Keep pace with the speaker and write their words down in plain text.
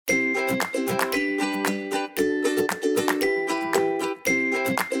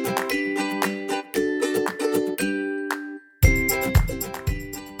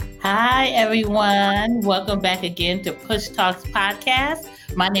everyone. Welcome back again to Push Talks Podcast.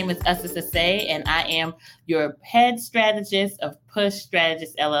 My name is Essa Sase, and I am your head strategist of Push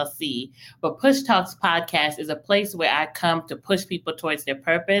Strategist LLC. But Push Talks Podcast is a place where I come to push people towards their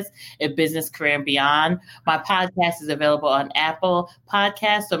purpose in business, career, and beyond. My podcast is available on Apple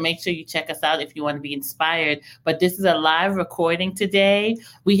Podcasts, so make sure you check us out if you want to be inspired. But this is a live recording today.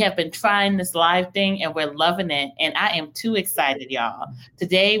 We have been trying this live thing, and we're loving it. And I am too excited, y'all.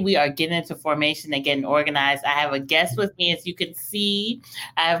 Today, we are getting into formation and getting organized. I have a guest with me, as you can see.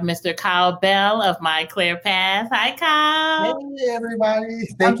 I have Mr. Kyle Bell of My Clear Path. Hi, Kyle. Hey, everybody.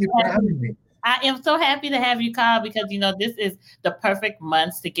 Thank you for having me. I am so happy to have you, Kyle, because, this is the perfect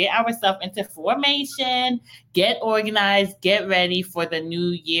months to get ourselves into formation, get organized, get ready for the new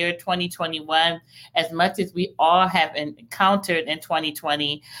year, 2021. As much as we all have encountered in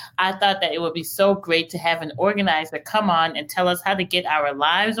 2020, I thought that it would be so great to have an organizer come on and tell us how to get our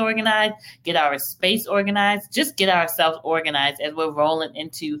lives organized, get our space organized, just get ourselves organized as we're rolling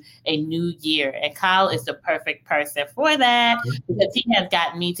into a new year. And Kyle is the perfect person for that because he has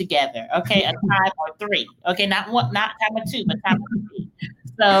gotten me together. Okay. Time or three. Okay, not time or two, but time or three.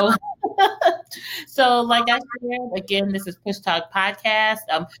 So like I said, again, this is Push Talk Podcast.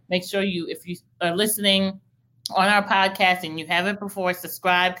 Make sure if you are listening on our podcast and you haven't before,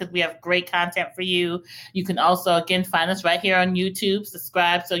 subscribe because we have great content for you. You can also, again, find us right here on YouTube.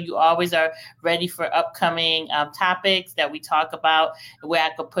 Subscribe so you always are ready for upcoming topics that we talk about, where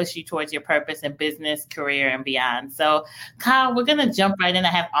I could push you towards your purpose in business, career, and beyond. So, Kyle, we're going to jump right in. I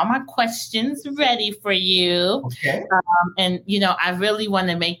have all my questions ready for you. Okay. I really want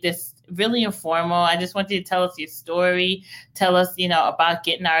to make this really informal. I just want you to tell us your story, tell us, about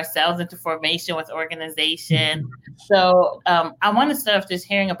getting ourselves into formation with organization. So I want to start off just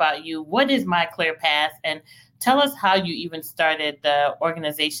hearing about you. What is My Clear Path? And tell us how you even started the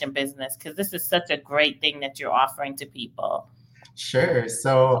organization business, because this is such a great thing that you're offering to people. Sure.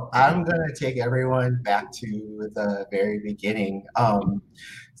 So I'm going to take everyone back to the very beginning.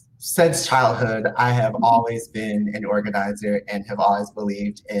 Since childhood, I have always been an organizer and have always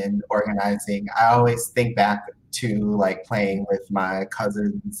believed in organizing. I always think back to playing with my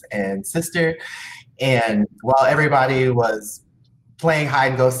cousins and sister. And while everybody was playing hide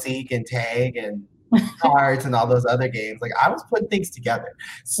and go seek and tag and cards and all those other games, I was putting things together.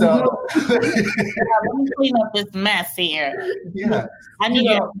 So let me clean up this mess here. Yeah. I need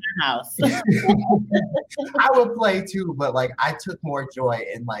it in my house. I would play too, but I took more joy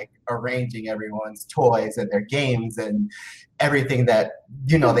in arranging everyone's toys and their games and everything that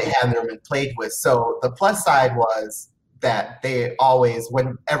they had them and played with. So the plus side was that they always,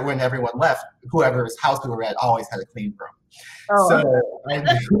 when everyone left, whoever's house we were at always had a clean room. Oh. So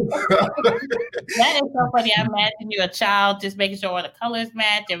that is so funny. I imagine you a child just making sure all the colors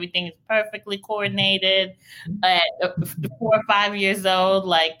match, everything is perfectly coordinated. At 4 or 5 years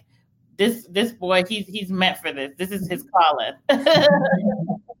old, this boy, he's meant for this. This is his calling.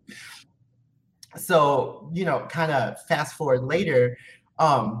 So, kind of fast forward later,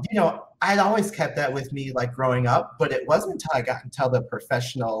 I'd always kept that with me growing up, but it wasn't until I got into the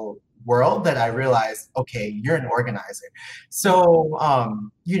professional world that I realized, okay, you're an organizer. So,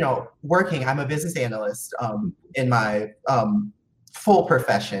 working, I'm a business analyst in my full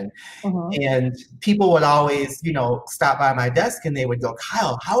profession. And people would always, stop by my desk and they would go,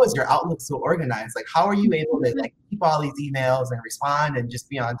 Kyle, how is your Outlook so organized? How are you able to keep all these emails and respond and just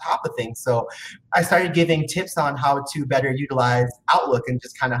be on top of things? So I started giving tips on how to better utilize Outlook and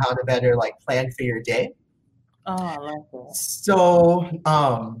just kind of how to better plan for your day. Oh, I like that. So,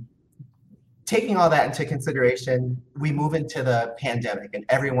 taking all that into consideration, we move into the pandemic and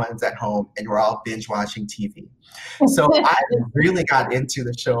everyone's at home and we're all binge watching TV. So I really got into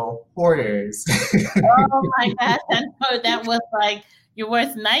the show Hoarders. Oh my gosh, I know that was your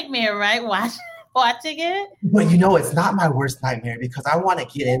worst nightmare, right? Watching it? But it's not my worst nightmare because I want to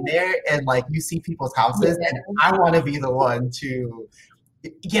get in there and you see people's houses and I want to be the one to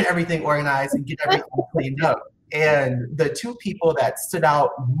get everything organized and get everything cleaned up. And the two people that stood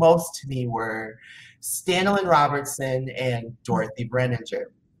out most to me were Stanley Robertson and Dorothy Brenninger.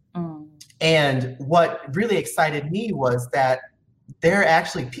 And what really excited me was that there are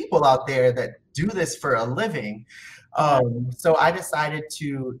actually people out there that do this for a living. So I decided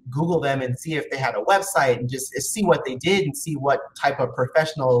to Google them and see if they had a website and just see what they did and see what type of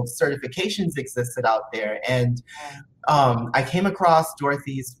professional certifications existed out there. And I came across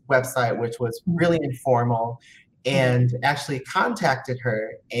Dorothy's website, which was really informal, and actually contacted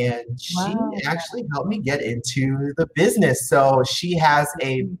her, and she actually helped me get into the business. So she has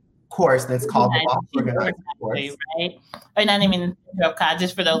a course, and it's called the Boss Organizer course. Right? Or not even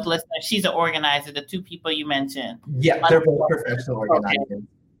just for those listeners, she's an organizer, the two people you mentioned. Yeah, they're both professional organizers. Okay.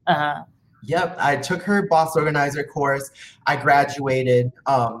 Uh-huh. Yep, I took her Boss Organizer course. I graduated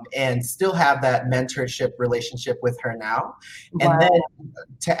and still have that mentorship relationship with her now. And then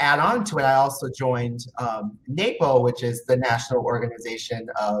to add on to it, I also joined NAPO, which is the National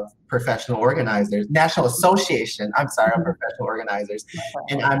Organization of Professional Organizers, National Association, of Professional Organizers.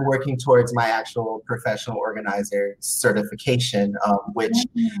 And I'm working towards my actual professional organizer certification, which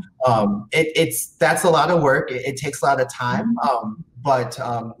that's a lot of work. It takes a lot of time. But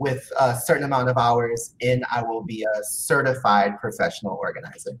with a certain amount of hours in, I will be a certified professional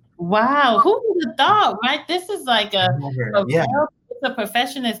organizer. Wow, who would have thought, right? This is like a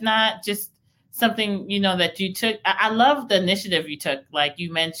profession. Is not just something, that you took. I love the initiative you took. Like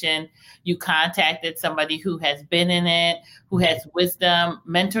you mentioned, you contacted somebody who has been in it, who has wisdom.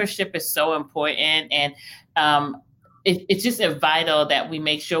 Mentorship is so important. And it's just vital that we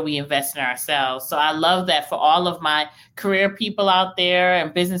make sure we invest in ourselves. So I love that for all of my career people out there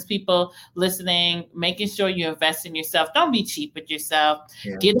and business people listening, making sure you invest in yourself. Don't be cheap with yourself.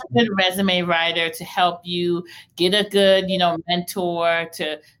 Yeah. Get a good resume writer to help you. Get a good, mentor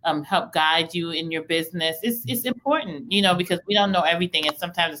to help guide you in your business. It's important, because we don't know everything. And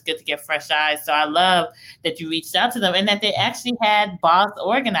sometimes it's good to get fresh eyes. So I love that you reached out to them and that they actually had Boss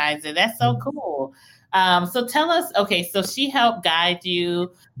Organizer. That's so cool. So tell us, so she helped guide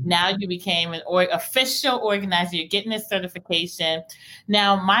you. Now you became an official organizer. You're getting this certification.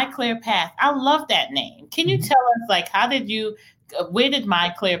 Now, My Clear Path, I love that name. Can you tell us, where did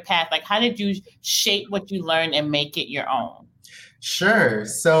My Clear Path, how did you shape what you learned and make it your own? Sure.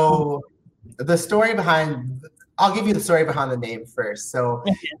 So the story behind, I'll give you the story behind the name first. So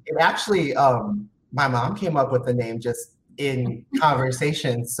it actually, my mom came up with the name just in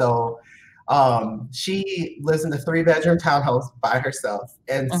conversation. So she lives in a 3-bedroom townhouse by herself.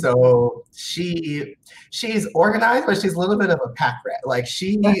 And so she's organized, but she's a little bit of a pack rat. Like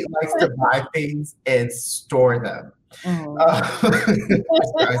she likes to buy things and store them. But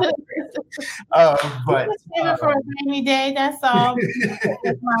for a rainy day, that's all.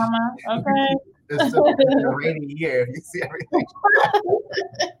 Mama, okay. It's a rainy year if you see everything.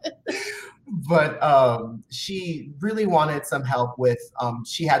 But she really wanted some help with,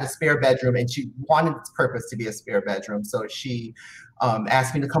 she had a spare bedroom and she wanted its purpose to be a spare bedroom. So she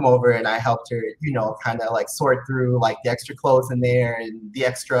asked me to come over and I helped her, kind of sort through the extra clothes in there and the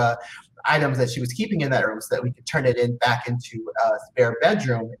extra items that she was keeping in that room so that we could turn it back into a spare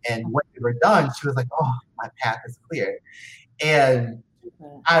bedroom. And when we were done, she was like, "Oh, my path is clear." And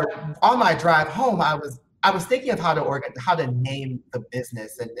on my drive home, I was thinking of how to name the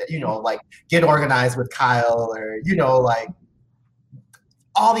business and, Get Organized with Kyle or,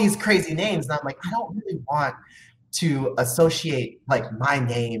 all these crazy names. And I'm like, I don't really want to associate my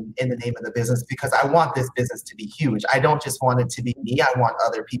name in the name of the business because I want this business to be huge. I don't just want it to be me. I want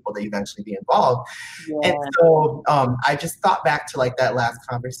other people to eventually be involved. Yeah. And so I just thought back to that last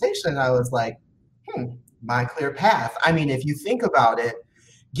conversation and I was like, My Clear Path. I mean, if you think about it,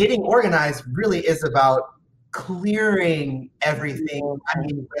 getting organized really is about clearing everything. I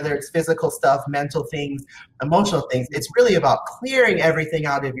mean, whether it's physical stuff, mental things, emotional things, it's really about clearing everything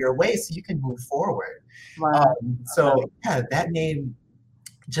out of your way so you can move forward. Wow. That name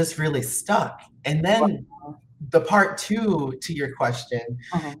just really stuck. And then the part 2 to your question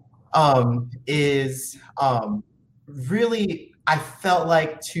is really, I felt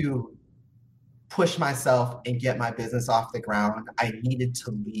like to push myself and get my business off the ground, I needed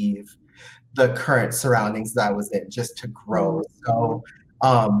to leave the current surroundings that I was in just to grow. So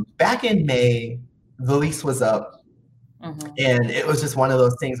back in May, the lease was up and it was just one of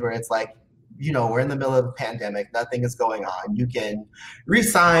those things where it's like, we're in the middle of a pandemic, nothing is going on. You can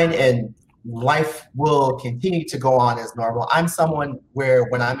resign and life will continue to go on as normal. I'm someone where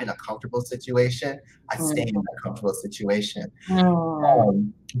when I'm in a comfortable situation, I stay in that comfortable situation.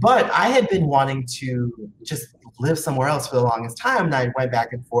 But I had been wanting to just live somewhere else for the longest time. And I went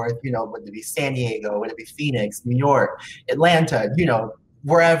back and forth, would it be San Diego, would it be Phoenix, New York, Atlanta,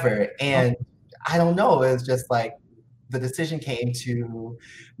 wherever. And I don't know, it was just the decision came to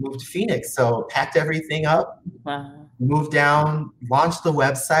move to Phoenix. So packed everything up, moved down, launched the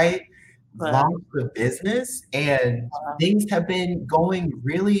website, launched the business, and things have been going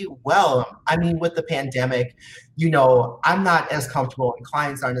really well. I mean, with the pandemic, I'm not as comfortable and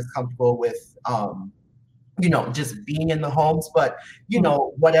clients aren't as comfortable with, just being in the homes, but,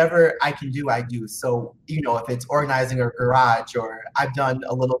 whatever I can do, I do. So, if it's organizing a garage, or I've done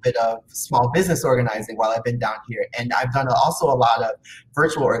a little bit of small business organizing while I've been down here. And I've done also a lot of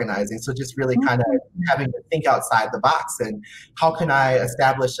virtual organizing. So just really kind of having to think outside the box, and how can I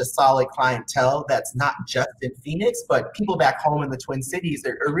establish a solid clientele that's not just in Phoenix, but people back home in the Twin Cities,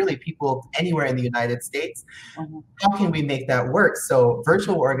 or really people anywhere in the United States. How can we make that work? So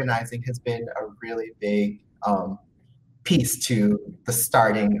virtual organizing has been a really big piece to the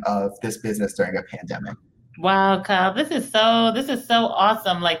starting of this business during a pandemic. Wow, Kyle, this is so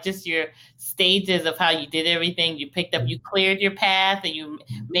awesome. Like, just your stages of how you did everything. You cleared your path, and you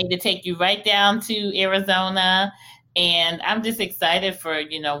made it take you right down to Arizona. And I'm just excited for,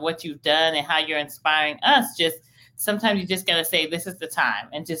 what you've done and how you're inspiring us. Just sometimes you just got to say, this is the time,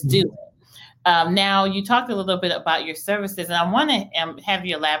 and just do it. Now, you talked a little bit about your services, and I want to have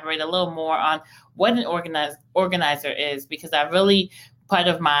you elaborate a little more on what an organizer is, because I really, part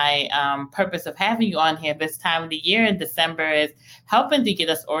of my purpose of having you on here this time of the year in December is helping to get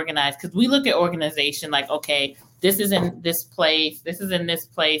us organized, because we look at organization like, okay, this is in this place, this is in this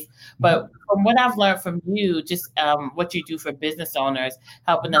place. But from what I've learned from you, just what you do for business owners,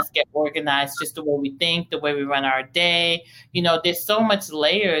 helping us get organized, just the way we think, the way we run our day. There's so much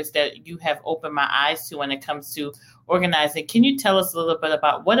layers that you have opened my eyes to when it comes to organizing. Can you tell us a little bit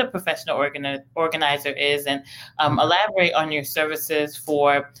about what a professional organizer is, and elaborate on your services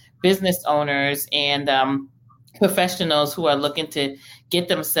for business owners and professionals who are looking to get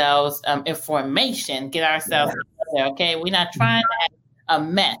themselves information, get ourselves together, okay? We're not trying to have a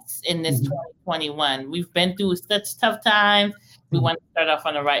mess in this 2021. We've been through such tough times. We want to start off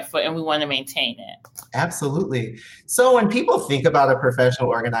on the right foot, and we want to maintain it. Absolutely. So when people think about a professional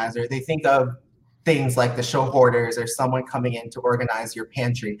organizer, they think of things like the show hoarders, or someone coming in to organize your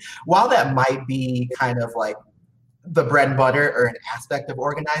pantry. While that might be kind of like the bread and butter or an aspect of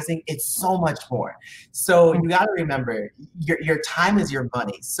organizing, it's so much more. So you got to remember, your time is your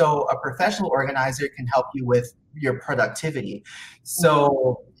money. So a professional organizer can help you with your productivity.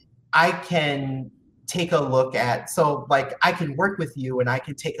 So I can take a look at, I can work with you, and I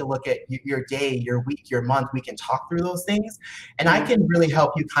can take a look at your day, your week, your month. We can talk through those things, and I can really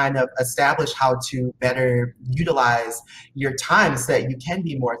help you kind of establish how to better utilize your time so that you can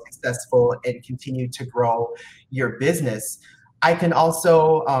be more successful and continue to grow your business. I can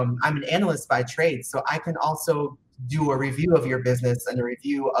also, I'm an analyst by trade, so I can also do a review of your business and a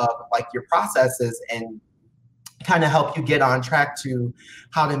review of your processes, and kind of help you get on track to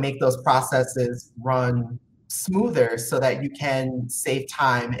how to make those processes run smoother, so that you can save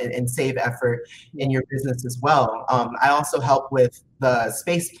time and save effort in your business as well. I also help with the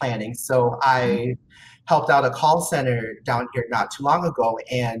space planning. So I helped out a call center down here not too long ago,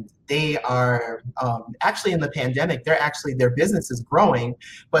 and they are actually in the pandemic, their business is growing,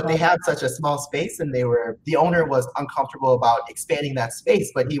 but they have such a small space, and the owner was uncomfortable about expanding that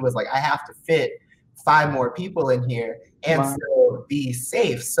space, but he was like, I have to fit 5 more people in here and still be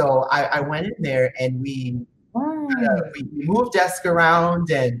safe. So I went in there, and we moved desks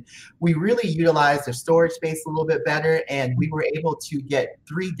around, and we really utilized the storage space a little bit better, and we were able to get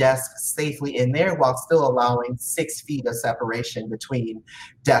 3 desks safely in there while still allowing 6 feet of separation between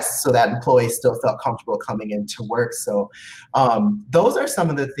desks, so that employees still felt comfortable coming into work. So those are some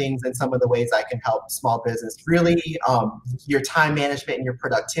of the things and some of the ways I can help small business. Really, your time management and your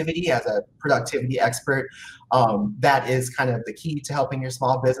productivity as a productivity expert, that is kind of the key to helping your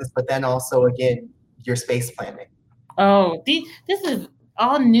small business, but then also, again, your space planning. Oh, this is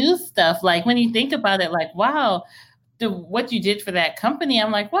all new stuff. Like, when you think about it, like, wow, what you did for that company,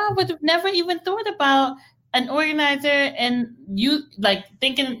 I'm like, wow, I would have never even thought about an organizer. And you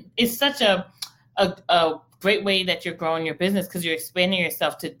thinking it's such a great way that you're growing your business, because you're expanding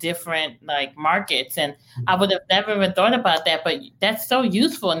yourself to different markets. And I would have never even thought about that, but that's so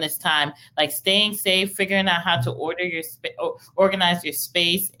useful in this time, staying safe, figuring out how to organize your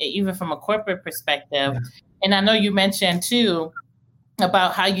space, even from a corporate perspective. And I know you mentioned too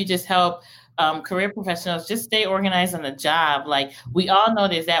about how you just help career professionals just stay organized on the job. We all know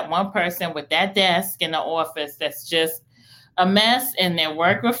there's that one person with that desk in the office that's just a mess, and their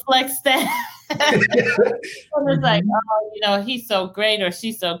work reflects that. It's like, oh, he's so great or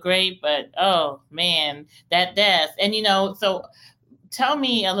she's so great, but oh man, that desk. And so tell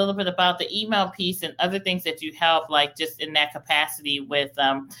me a little bit about the email piece and other things that you help, just in that capacity with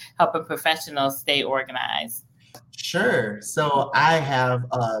helping professionals stay organized. Sure. So I have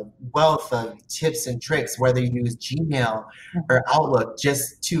a wealth of tips and tricks, whether you use Gmail or Outlook,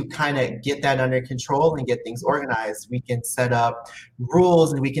 just to kind of get that under control and get things organized. We can set up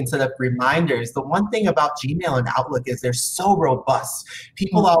rules and we can set up reminders. The one thing about Gmail and Outlook is they're so robust.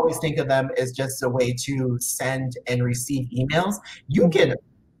 People always think of them as just a way to send and receive emails. You can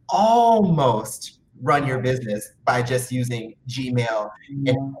almost run your business by just using Gmail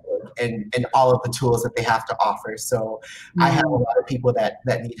and all of the tools that they have to offer. So I have a lot of people that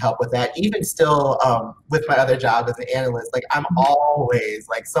need help with that. Even still, with my other job as an analyst, like I'm always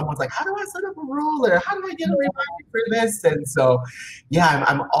like, someone's like, how do I set up a rule, or how do I get a reminder for this? And so, yeah,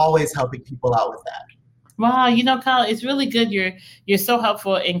 I'm always helping people out with that. Wow, Kyle, it's really good. You're so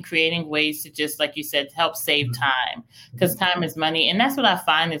helpful in creating ways to, just like you said, help save time, because time is money, and that's what I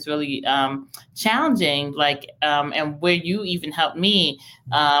find is really challenging. And where you even help me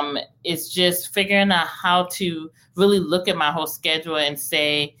is just figuring out how to really look at my whole schedule and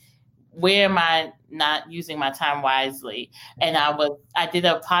say, where am I not using my time wisely? And I did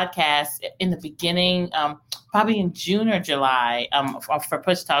a podcast in the beginning, probably in June or July, for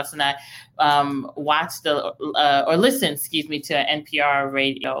Push Talks, and I watched listened to an NPR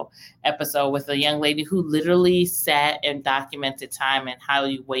radio episode with a young lady who literally sat and documented time and how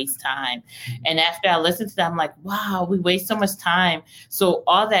you waste time. And after I listened to that, I'm like, wow, we waste so much time. So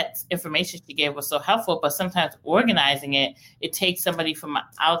all that information she gave was so helpful, but sometimes organizing it takes somebody from an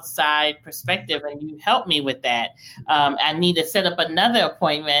outside perspective, and you help me with that. I need to set up another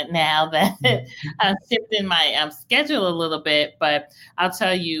appointment now that I'm shifting my schedule a little bit, but I'll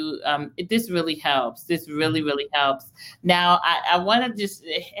tell you, this really helps. This really, really helps. Now, I want to just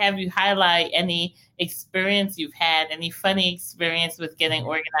have you highlight any experience you've had, any funny experience with getting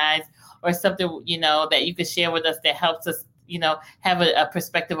organized, or something, that you could share with us that helps us, have a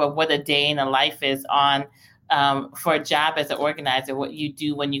perspective of what a day in a life is on for a job as an organizer, what you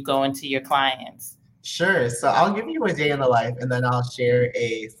do when you go into your clients. Sure. So I'll give you a day in the life, and then I'll share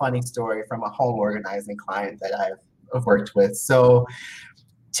a funny story from a home organizing client that I've worked with. So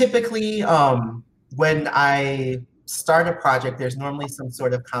typically, when I start a project, there's normally some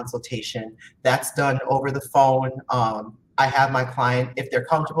sort of consultation that's done over the phone. I have my client, if they're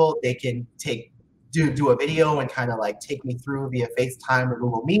comfortable, they can do a video and kind of like take me through via FaceTime or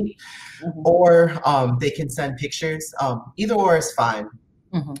Google Meet, or they can send pictures. Either or is fine.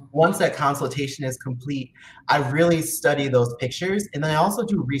 Once that consultation is complete, I really study those pictures, and then I also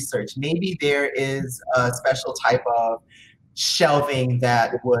do research. Maybe there is a special type of shelving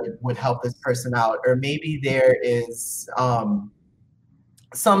that would help this person out, or maybe there is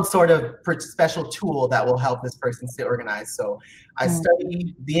some sort of special tool that will help this person stay organized. So I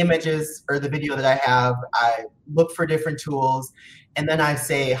study the images or the video that I have, I look for different tools, and then I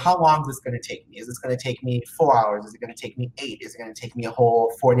say, how long is this going to take me? Is this going to take me 4 hours? Is it going to take me 8? Is it going to take me a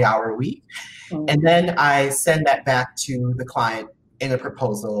whole 40-hour week? And then I send that back to the client in a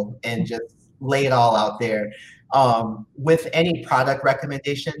proposal and just lay it all out there. With any product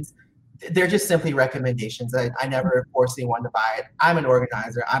recommendations, they're just simply recommendations. I never force anyone to buy it. I'm an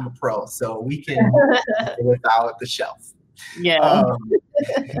organizer. I'm a pro, so we can do without the shelf. Yeah.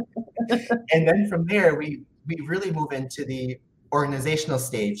 And then from there, we really move into the organizational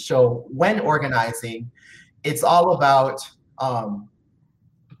stage. So when organizing, it's all about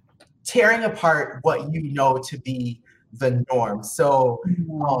tearing apart what you know to be the norm. So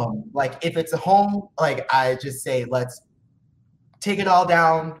like if it's a home, like I just say, let's take it all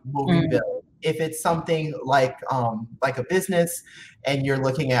down, we'll rebuild. If it's something like a business and you're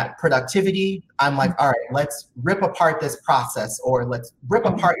looking at productivity, I'm like, all right, let's rip apart this process, or let's rip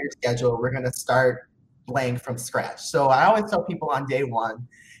apart your schedule. We're going to start blank from scratch. So I always tell people on day one,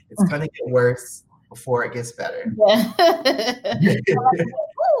 it's going to get worse before it gets better.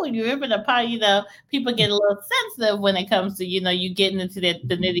 Oh, you ripping apart, people get a little sensitive when it comes to, you getting into the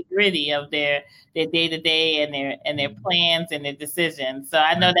nitty gritty of their day-to-day and their plans and their decisions. So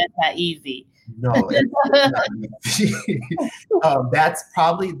I know that's not easy. No, it's not easy. That's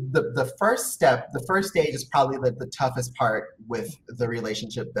probably the first step. The first stage is probably the toughest part with the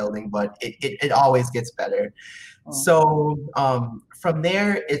relationship building, but it always gets better. So from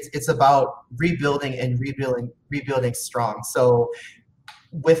there, it's about rebuilding and rebuilding strong. So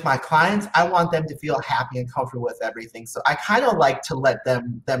with my clients, I want them to feel happy and comfortable with everything. So I kind of like to let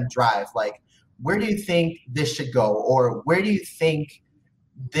them drive. Like, where do you think this should go? Or where do you think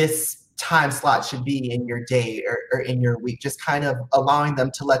this time slot should be in your day or in your week? Just kind of allowing them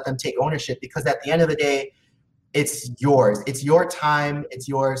to let them take ownership, because at the end of the day, it's yours. It's your time. It's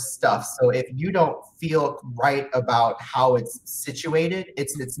your stuff. So if you don't feel right about how it's situated,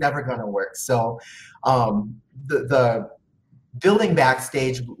 it's never going to work. So the building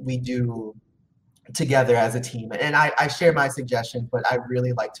backstage we do together as a team. And I share my suggestions, but I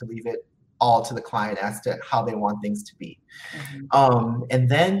really like to leave it all to the client as to how they want things to be. And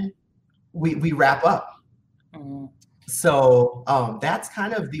then we wrap up. So that's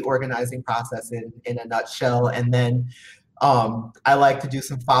kind of the organizing process in a nutshell. And then I like to do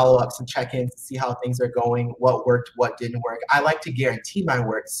some follow-ups and check-ins to see how things are going, what worked, what didn't work. I like to guarantee my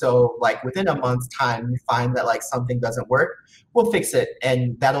work. So like within a month's time, you find that like something doesn't work, we'll fix it.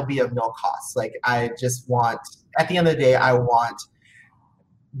 And that'll be of no cost. Like I just want, at the end of the day, I want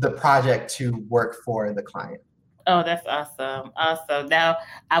the project to work for the client. Oh, that's awesome. Awesome. Now,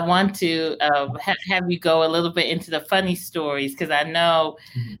 I want to have you go a little bit into the funny stories, because I know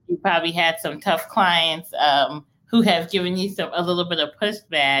you probably had some tough clients who have given you a little bit of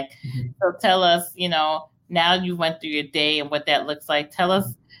pushback. So tell us, now you went through your day and what that looks like. Tell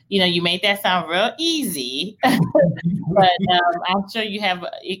us, you made that sound real easy, but I'm sure you have,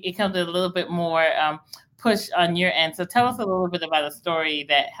 it comes with a little bit more push on your end. So tell us a little bit about a story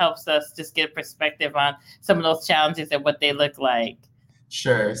that helps us just get a perspective on some of those challenges and what they look like.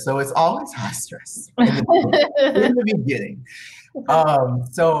 Sure. So it's always high stress in the beginning.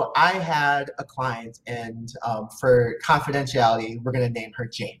 So I had a client, and for confidentiality, we're going to name her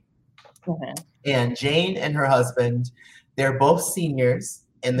Jane. And Jane and her husband, they're both seniors,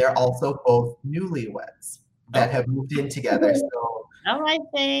 and they're also both newlyweds that have moved in together. So all right,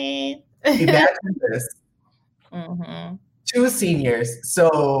 Jane. Imagine this. Two seniors,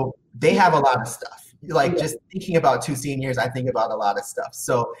 so they have a lot of stuff. Like just thinking about two seniors, I think about a lot of stuff.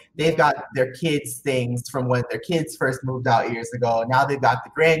 So they've got their kids' things from when their kids first moved out years ago. Now they've got the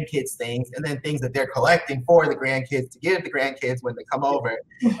grandkids' things, and then things that they're collecting for the grandkids to give the grandkids when they come over,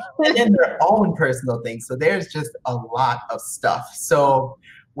 and then their own personal things. So there's just a lot of stuff. So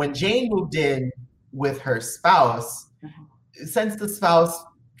when Jane moved in with her spouse, since the spouse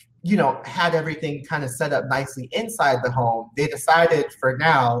had everything kind of set up nicely inside the home, they decided for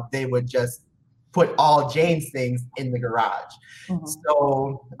now they would just put all Jane's things in the garage.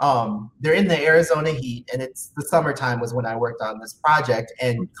 So they're in the Arizona heat, and it's the summertime was when I worked on this project,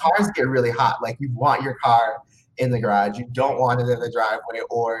 and cars get really hot. Like you want your car in the garage. You don't want it in the driveway,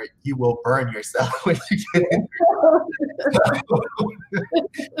 or you will burn yourself when you get in there.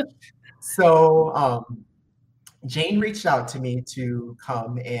 So Jane reached out to me to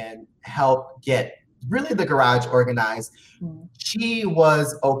come and help get really the garage organized. She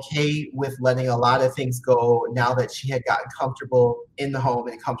was okay with letting a lot of things go now that she had gotten comfortable in the home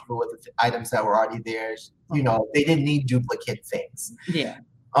and comfortable with the items that were already there. They didn't need duplicate things.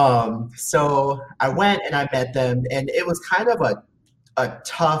 So I went and I met them, and it was kind of a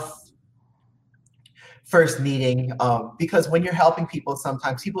tough first meeting because when you're helping people,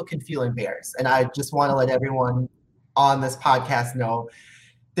 sometimes people can feel embarrassed. And I just want to let everyone on this podcast know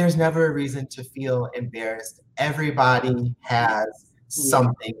there's never a reason to feel embarrassed. Everybody has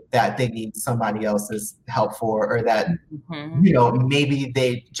something that they need somebody else's help for, or that, maybe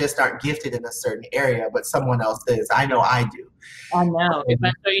they just aren't gifted in a certain area, but someone else is. I know I do. I know. If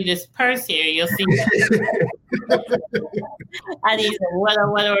I show you this purse here, you'll see that. I need some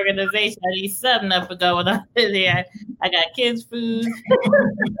one-on-one organization. I need something up going on in there. I got kids' food.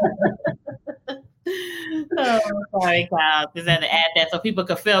 Oh, sorry, Kyle. Just had to add that so people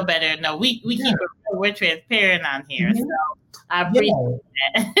could feel better. No, we keep it real. We're transparent on here. So I appreciate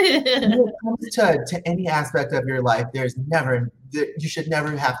that. When it comes to any aspect of your life, you should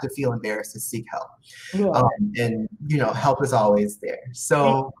never have to feel embarrassed to seek help. And help is always there.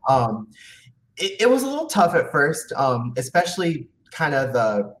 So it was a little tough at first, especially kind of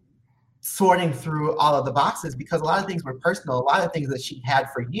the sorting through all of the boxes, because a lot of things were personal, a lot of things that she had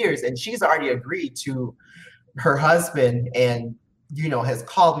for years, and she's already agreed to her husband and has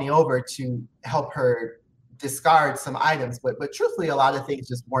called me over to help her discard some items, but truthfully a lot of things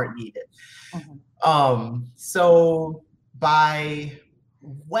just weren't needed. So by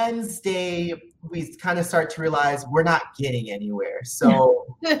Wednesday we kind of start to realize we're not getting anywhere. So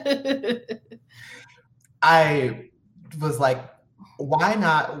I was like, why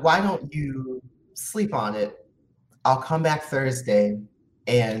don't you sleep on it? I'll come back Thursday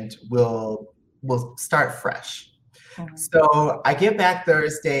and we'll start fresh. So I get back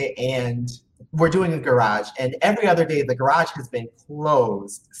Thursday and we're doing a garage, and every other day the garage has been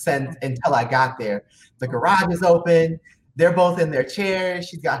closed until I got there. The garage is open. They're both in their chairs.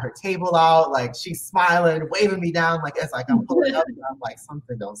 She's got her table out, like she's smiling, waving me down, like it's like I'm pulling up. And I'm like,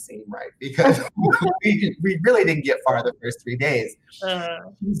 something don't seem right, because we really didn't get far the first 3 days.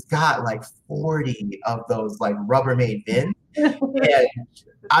 She's got like 40 of those like Rubbermaid bins. And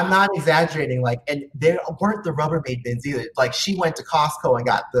I'm not exaggerating. Like, and there weren't the Rubbermaid bins either. Like, she went to Costco and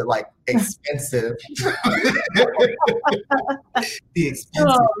got the like expensive, the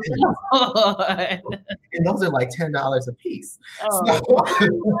expensive bins. And those are like $10 a piece. So,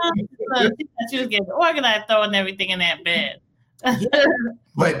 she was getting organized, throwing everything in that bed. Yeah,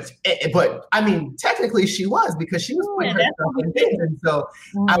 but I mean, technically she was, because she was putting herself in bins. And so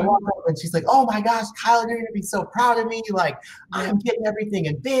I walked up and she's like, "Oh my gosh, Kyla, you're gonna be so proud of me. Like, I'm getting everything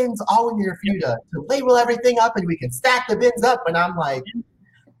in bins. All we need for you to label everything up and we can stack the bins up." And I'm like,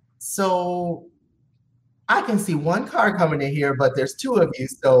 so I can see one car coming in here, but there's two of you.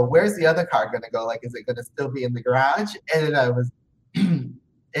 So where's the other car gonna go? Like, is it gonna still be in the garage? And then I was,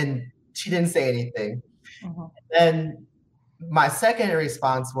 and she didn't say anything. And my second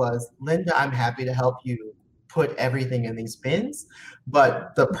response was, "Linda, I'm happy to help you put everything in these bins.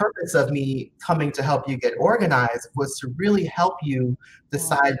 But the purpose of me coming to help you get organized was to really help you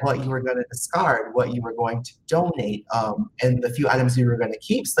decide what you were going to discard, what you were going to donate, and the few items you were going to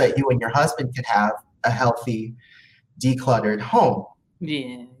keep, so that you and your husband could have a healthy, decluttered home."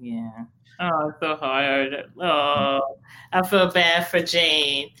 Yeah. Oh, it's so hard. Oh, I feel bad for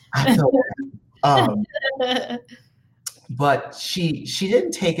Jane. I feel bad. But she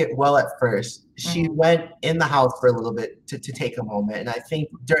didn't take it well at first. She went in the house for a little bit to take a moment. And I think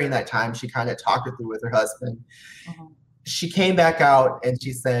during that time, she kind of talked it through with her husband. She came back out and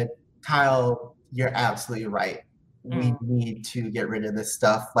she said, "Kyle, you're absolutely right. We need to get rid of this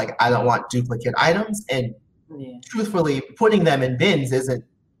stuff. Like, I don't want duplicate items. And truthfully, putting them in bins isn't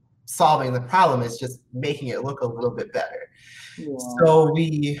solving the problem. It's just making it look a little bit better." So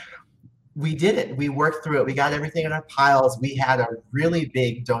we did it. We worked through it. We got everything in our piles. We had a really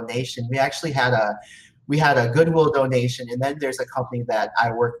big donation. We actually had a Goodwill donation. And then there's a company that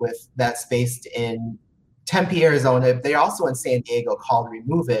I work with that's based in Tempe, Arizona. They're also in San Diego, called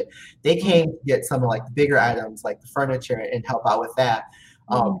Remove It. They came to get some of like the bigger items, like the furniture, and help out with that.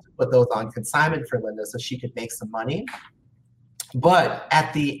 Put those on consignment for Linda so she could make some money. But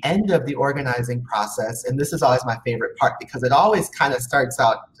at the end of the organizing process, and this is always my favorite part because it always kind of starts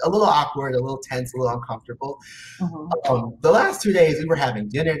out a little awkward, a little tense, a little uncomfortable. The last 2 days we were having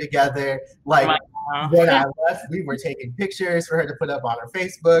dinner together. Like, when I left, we were taking pictures for her to put up on her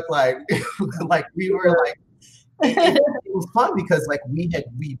Facebook. Like, we were like, it was fun because like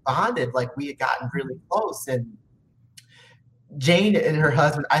we bonded, like we had gotten really close. And Jane and her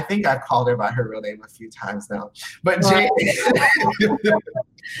husband, I think I've called her by her real name a few times now, but Jane,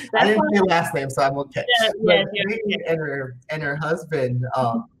 I didn't say last name, so I'm okay. Jane and her husband,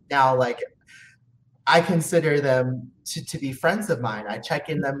 now, like, I consider them to be friends of mine. I check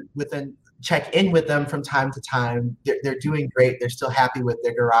in with them from time to time. They're doing great. They're still happy with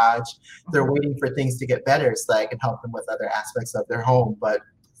their garage. They're waiting for things to get better so I can help them with other aspects of their home. But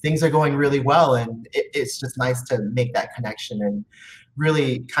things are going really well, and it's just nice to make that connection and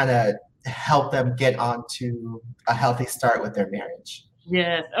really kind of help them get onto a healthy start with their marriage.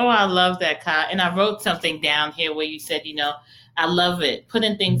 Yes. Oh, I love that, Kyle. And I wrote something down here where you said, I love it.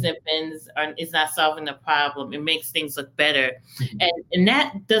 Putting things in bins is not solving the problem. It makes things look better. And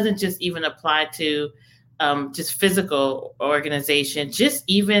that doesn't just even apply to just physical organization, just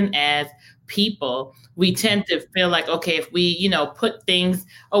even as people, we tend to feel like, okay, if we, put things,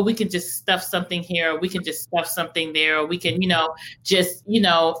 we can just stuff something here, or we can just stuff something there, or we can, just,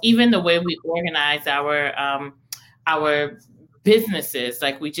 even the way we organize our businesses,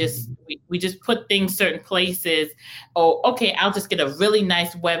 like we just put things certain places. Oh, okay, I'll just get a really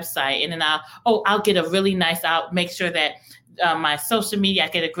nice website, and then I'll get a really nice, I'll make sure that my social media, I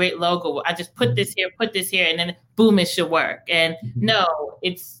get a great logo. I just put this here, and then boom, it should work. And no,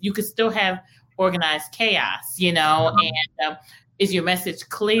 you could still have organized chaos, and is your message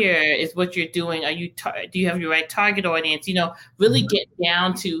clear? Is what you're doing? Do you have your right target audience? Really get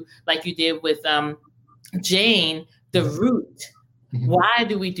down to, like you did with Jane, the root. Why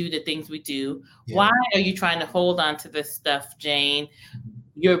do we do the things we do? Why are you trying to hold on to this stuff, Jane?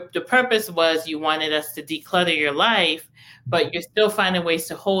 The purpose was you wanted us to declutter your life, but you're still finding ways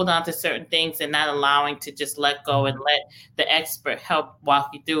to hold on to certain things and not allowing to just let go and let the expert help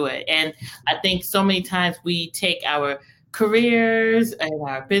walk you through it. And I think so many times we take our careers and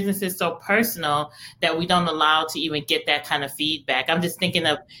our businesses so personal that we don't allow to even get that kind of feedback. I'm just thinking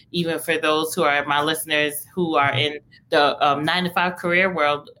of, even for those who are my listeners who are in the 9-to-5 career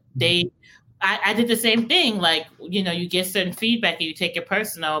world, they I did the same thing. Like, you get certain feedback and you take it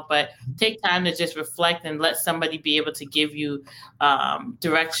personal, but take time to just reflect and let somebody be able to give you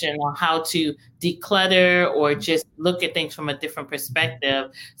direction on how to declutter or just look at things from a different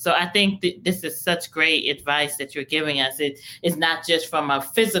perspective. So I think this is such great advice that you're giving us. It is not just from a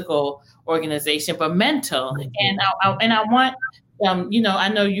physical organization, but mental. And I want, I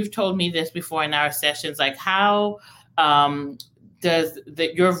know you've told me this before in our sessions, like how does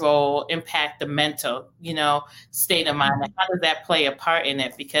your role impact the mental, state of mind? Like, how does that play a part in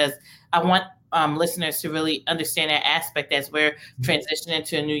it? Because I want listeners to really understand that aspect as we're transitioning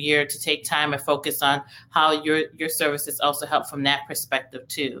to a new year, to take time and focus on how your services also help from that perspective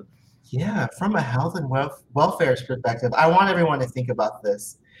too. Yeah, from a health and welfare perspective, I want everyone to think about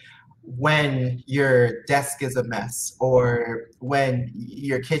this. When your desk is a mess or when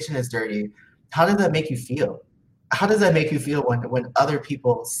your kitchen is dirty, how does that make you feel? How does that make you feel when other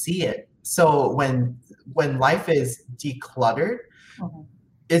people see it? So when life is decluttered,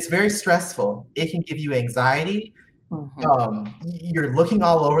 it's very stressful. It can give you anxiety. You're looking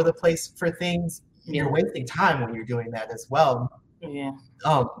all over the place for things. You're wasting time when you're doing that as well. Yeah.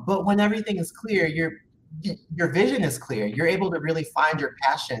 But when everything is clear, your vision is clear. You're able to really find your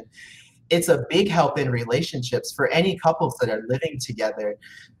passion. It's a big help in relationships for any couples that are living together.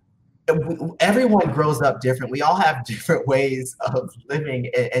 Everyone grows up different. We all have different ways of living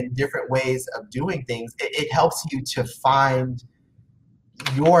and different ways of doing things. It helps you to find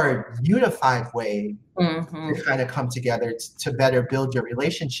your unified way to kind of come together to better build your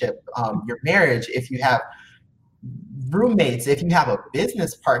relationship, your marriage. If you have roommates, if you have a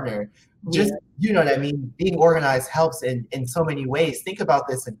business partner, just, you know what I mean? Being organized helps in so many ways. Think about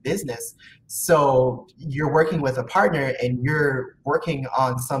this in business. So you're working with a partner and you're working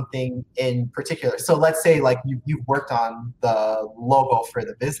on something in particular. So let's say like you've worked on the logo for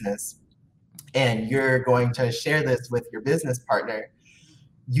the business and you're going to share this with your business partner.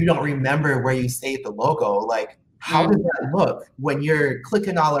 You don't remember where you saved the logo. Like, how does that look when you're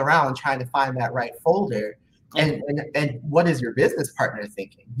clicking all around trying to find that right folder? And what is your business partner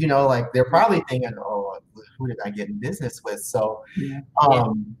thinking? Like they're probably thinking, oh, who did I get in business with? So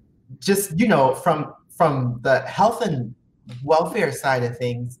just, from the health and welfare side of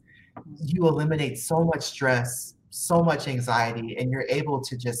things, you eliminate so much stress, so much anxiety, and you're able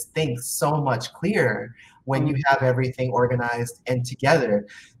to just think so much clearer when you have everything organized and together.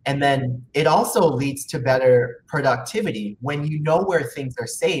 And then it also leads to better productivity. When you know where things are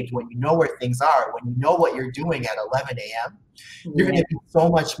saved, when you know where things are, when you know what you're doing at 11 a.m., you're going to be so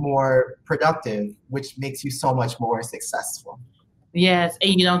much more productive, which makes you so much more successful. Yes,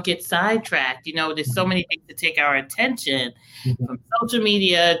 and you don't get sidetracked. There's so many things to take our attention, from social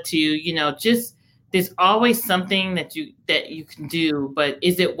media to, just there's always something that you can do, but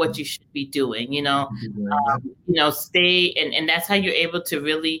is it what you should be doing? Stay and that's how you're able to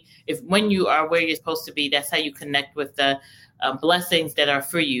really, when you are where you're supposed to be, that's how you connect with the blessings that are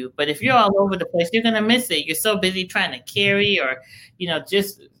for you. But if you're all over the place, you're gonna miss it. You're so busy trying to carry or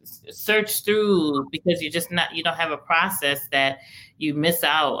just search through because you don't have a process that you miss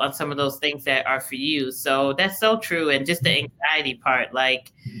out on some of those things that are for you. So that's so true. And just the anxiety part,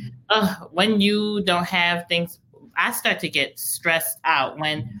 like when you don't have things, I start to get stressed out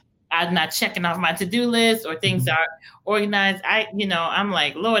when I'm not checking off my to-do list or things are organized. I'm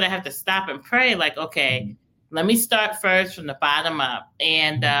like, Lord, I have to stop and pray. Like, okay, let me start first from the bottom up.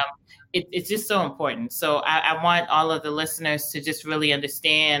 And it's just so important. So I want all of the listeners to just really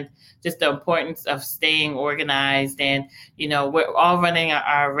understand just the importance of staying organized. And, we're all running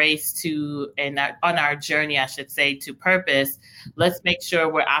our race on our journey, I should say, to purpose. Let's make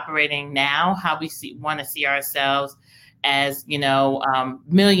sure we're operating now how we want to see ourselves as,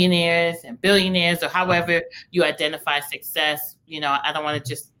 millionaires and billionaires, or however you identify success. I don't want to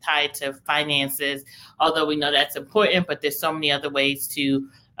just tie it to finances, although we know that's important, but there's so many other ways to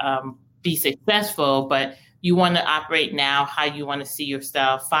be successful. But you want to operate now how you want to see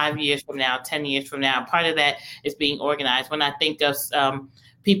yourself 5 years from now, 10 years from now. Part of that is being organized. When I think of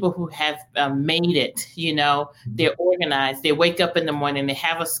people who have made it, they're organized. They wake up in the morning, they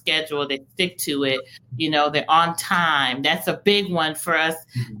have a schedule, they stick to it, they're on time. That's a big one for us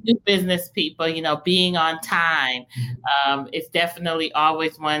new business people, being on time. It's definitely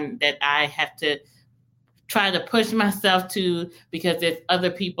always one that I have to try to push myself to, because there's other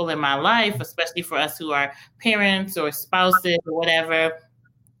people in my life, especially for us who are parents or spouses or whatever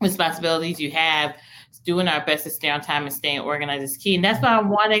responsibilities you have. Doing our best to stay on time and staying organized is key. And that's why I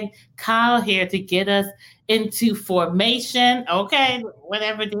wanted Kyle here to get us into formation. Okay,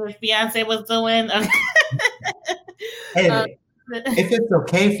 whatever Beyonce was doing. Hey, if it's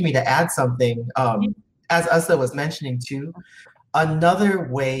okay for me to add something, as Ussa was mentioning too, another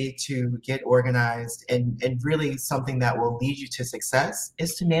way to get organized and really something that will lead you to success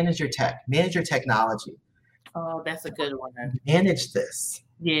is to manage your technology. Oh, that's a good one. Manage this.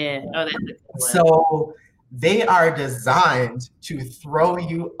 Yeah. Oh, that's a good one. So they are designed to throw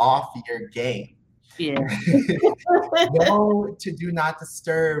you off your game. Yeah. Go to do not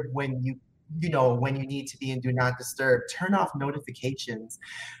disturb when you need to be in do not disturb. Turn off notifications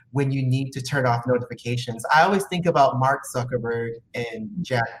when you need to turn off notifications. I always think about Mark Zuckerberg and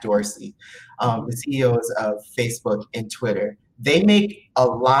Jack Dorsey, the CEOs of Facebook and Twitter. They make a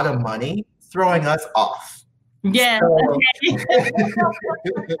lot of money throwing us off. Yeah. So,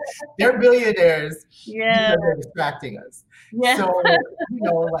 they're billionaires. Yeah. Because they're distracting us. Yeah. So,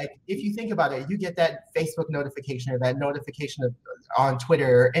 like if you think about it, you get that Facebook notification or that notification on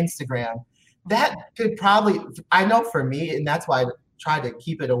Twitter or Instagram. That could probably, I know for me, and that's why I try to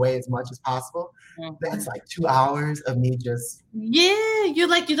keep it away as much as possible. That's like 2 hours of me just. Yeah, you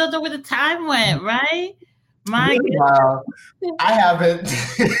don't know where the time went, right? My goodness. Wow. I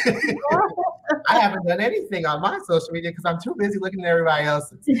haven't done anything on my social media because I'm too busy looking at everybody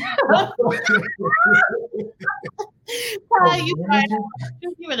else's. You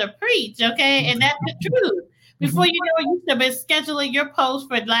were to preach, okay? And that's the truth. Before you know it, you should have been scheduling your post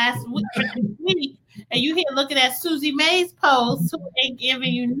for last week, and you here looking at Susie May's post, who ain't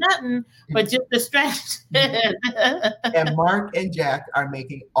giving you nothing but just distraction. And Mark and Jack are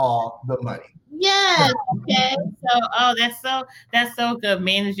making all the money. Yes. Okay. So, that's so good.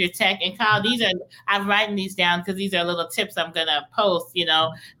 Manage your tech. And Kyle, I'm writing these down because these are little tips I'm gonna post,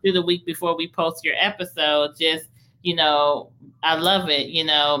 through the week before we post your episode. Just, I love it.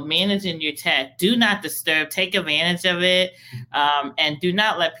 Managing your tech. Do not disturb. Take advantage of it, and do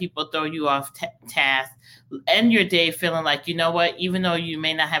not let people throw you off task. End your day feeling like, you know what, even though you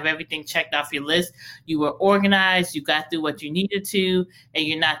may not have everything checked off your list, you were organized, you got through what you needed to, and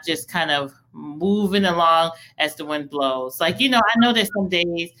you're not just kind of moving along as the wind blows. Like, I know there's some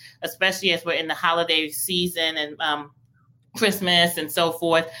days, especially as we're in the holiday season and Christmas and so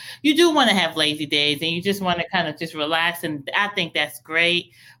forth, you do want to have lazy days and you just want to kind of just relax. And I think that's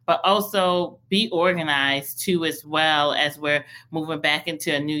great. But also be organized too, as well, as we're moving back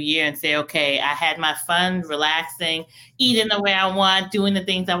into a new year, and say, okay, I had my fun, relaxing, eating the way I want, doing the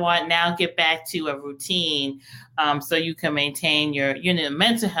things I want. Now get back to a routine, so you can maintain your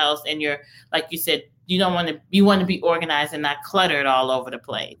mental health and your, like you said, you want to be organized and not cluttered all over the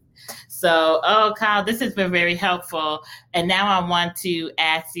place. So, Kyle, this has been very helpful. And now I want to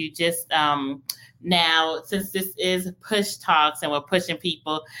ask you just now, since this is Push Talks and we're pushing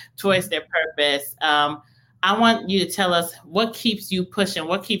people towards their purpose, I want you to tell us what keeps you pushing,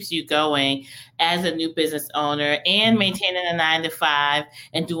 what keeps you going as a new business owner and maintaining a 9-to-5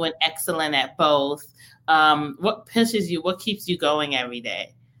 and doing excellent at both. What pushes you? What keeps you going every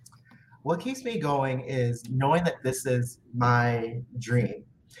day? What keeps me going is knowing that this is my dream.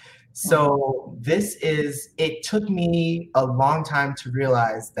 So it took me a long time to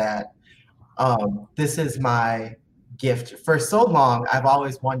realize that this is my gift. For so long, I've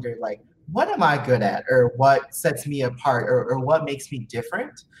always wondered, like, what am I good at, or what sets me apart, or what makes me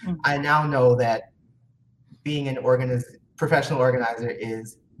different? Mm-hmm. I now know that being an professional organizer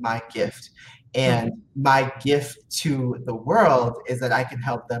is my gift. And my gift to the world is that I can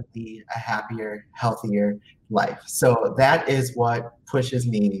help them lead a happier, healthier life. So that is what pushes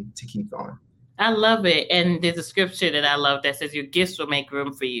me to keep going. I love it. And there's a scripture that I love that says your gifts will make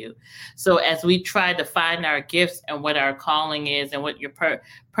room for you. So as we try to find our gifts and what our calling is and what your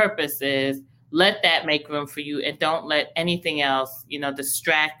purpose is, let that make room for you, and don't let anything else,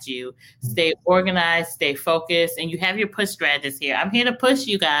 distract you. Stay organized, stay focused, and you have your push strategist here. I'm here to push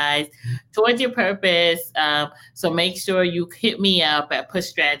you guys towards your purpose. So make sure you hit me up at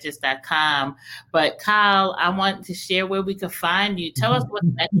pushstrategist.com. But Kyle, I want to share where we can find you. Tell us what's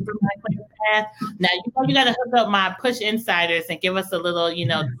next for My Clear Path. Now, you got to hook up my Push Insiders and give us a little, deal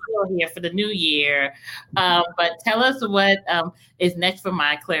here for the new year. But tell us what is next for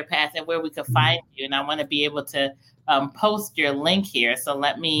My Clear Path and where we can find you. And I want to be able to post your link here. So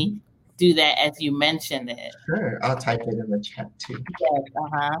let me do that as you mentioned it. Sure. I'll type it in the chat too.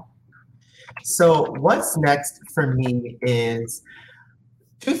 Yes. So what's next for me is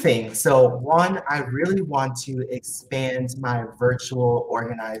two things. So one, I really want to expand my virtual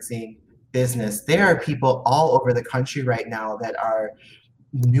organizing business. There are people all over the country right now that are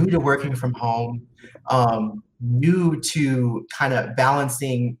new to working from home, new to kind of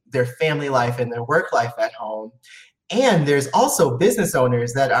balancing their family life and their work life at home. And there's also business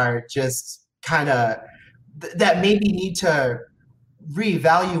owners that are just kind of, that maybe need to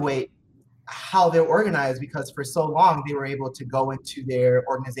reevaluate how they're organized, because for so long they were able to go into their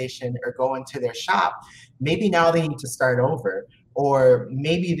organization or go into their shop. Maybe now they need to start over, or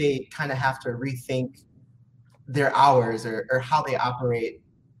maybe they kind of have to rethink their hours or how they operate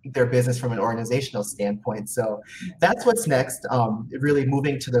their business from an organizational standpoint. So that's what's next, really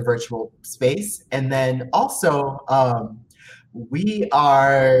moving to the virtual space. And then also we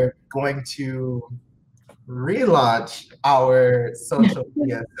are going to relaunch our social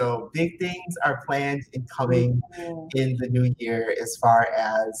media. So big things are planned and coming in the new year as far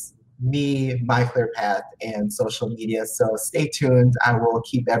as me, My Clear Path, and social media. So stay tuned. I will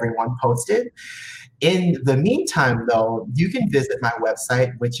keep everyone posted. In the meantime, though, you can visit my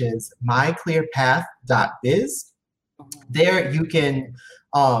website, which is myclearpath.biz. There you can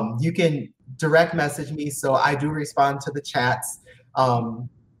direct message me. So I do respond to the chats.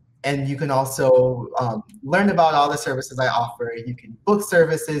 And you can also learn about all the services I offer. You can book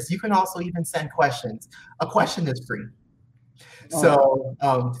services. You can also even send questions. A question is free. So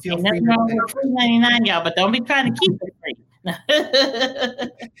feel free. Nothing wrong with $3.99, y'all, but don't be trying to keep it free.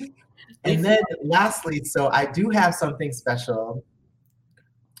 And then lastly, so I do have something special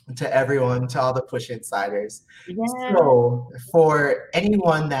to everyone, to all the Push Insiders. Yeah. So for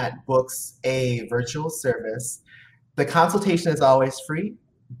anyone that books a virtual service, the consultation is always free,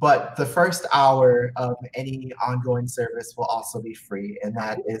 but the first hour of any ongoing service will also be free, and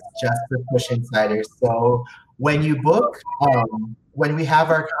that is just for Push Insiders. So when you book, when we have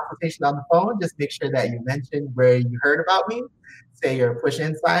our consultation on the phone, just make sure that you mention where you heard about me. Say you're a Push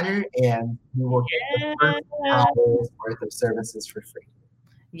Insider, and you will get the first hour's worth of services for free.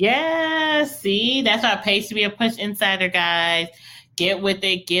 Yeah, see, that's why it pays to be a Push Insider, guys. Get with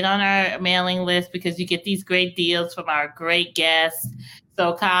it. Get on our mailing list, because you get these great deals from our great guests.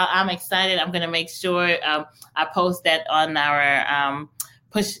 So, Kyle, I'm excited. I'm going to make sure I post that on our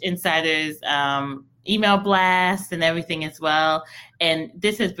Push Insiders email blast and everything as well. And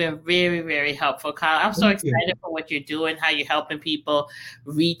this has been very, very helpful, Kyle. I'm so excited for what you're doing, how you're helping people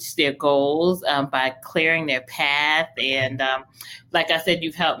reach their goals by clearing their path. And like I said,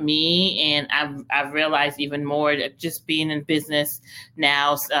 you've helped me, and I've realized even more that just being in business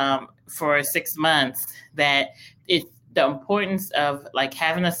now for 6 months, that it's the importance of like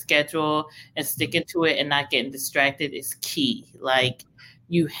having a schedule and sticking to it and not getting distracted is key. Like,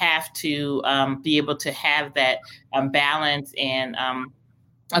 you have to be able to have that balance and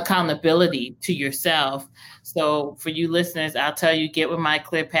accountability to yourself. So for you listeners, I'll tell you, get with My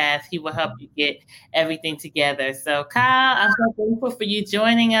Clear Path. He will help you get everything together. So Kyle, I'm so thankful for you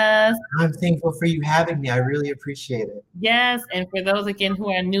joining us. I'm thankful for you having me. I really appreciate it. Yes. And for those, again, who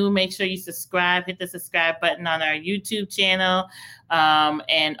are new, make sure you subscribe, hit the subscribe button on our YouTube channel.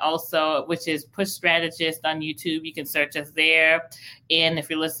 And also, which is Push Strategist on YouTube. You can search us there. And if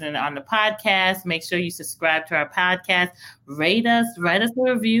you're listening on the podcast, make sure you subscribe to our podcast, rate us, write us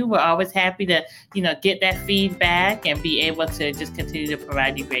a review. We're always happy to, get that feedback and be able to just continue to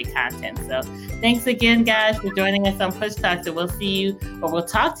provide you great content. So thanks again, guys, for joining us on Push Talks. And we'll see you, or we'll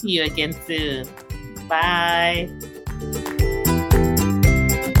talk to you again soon. Bye.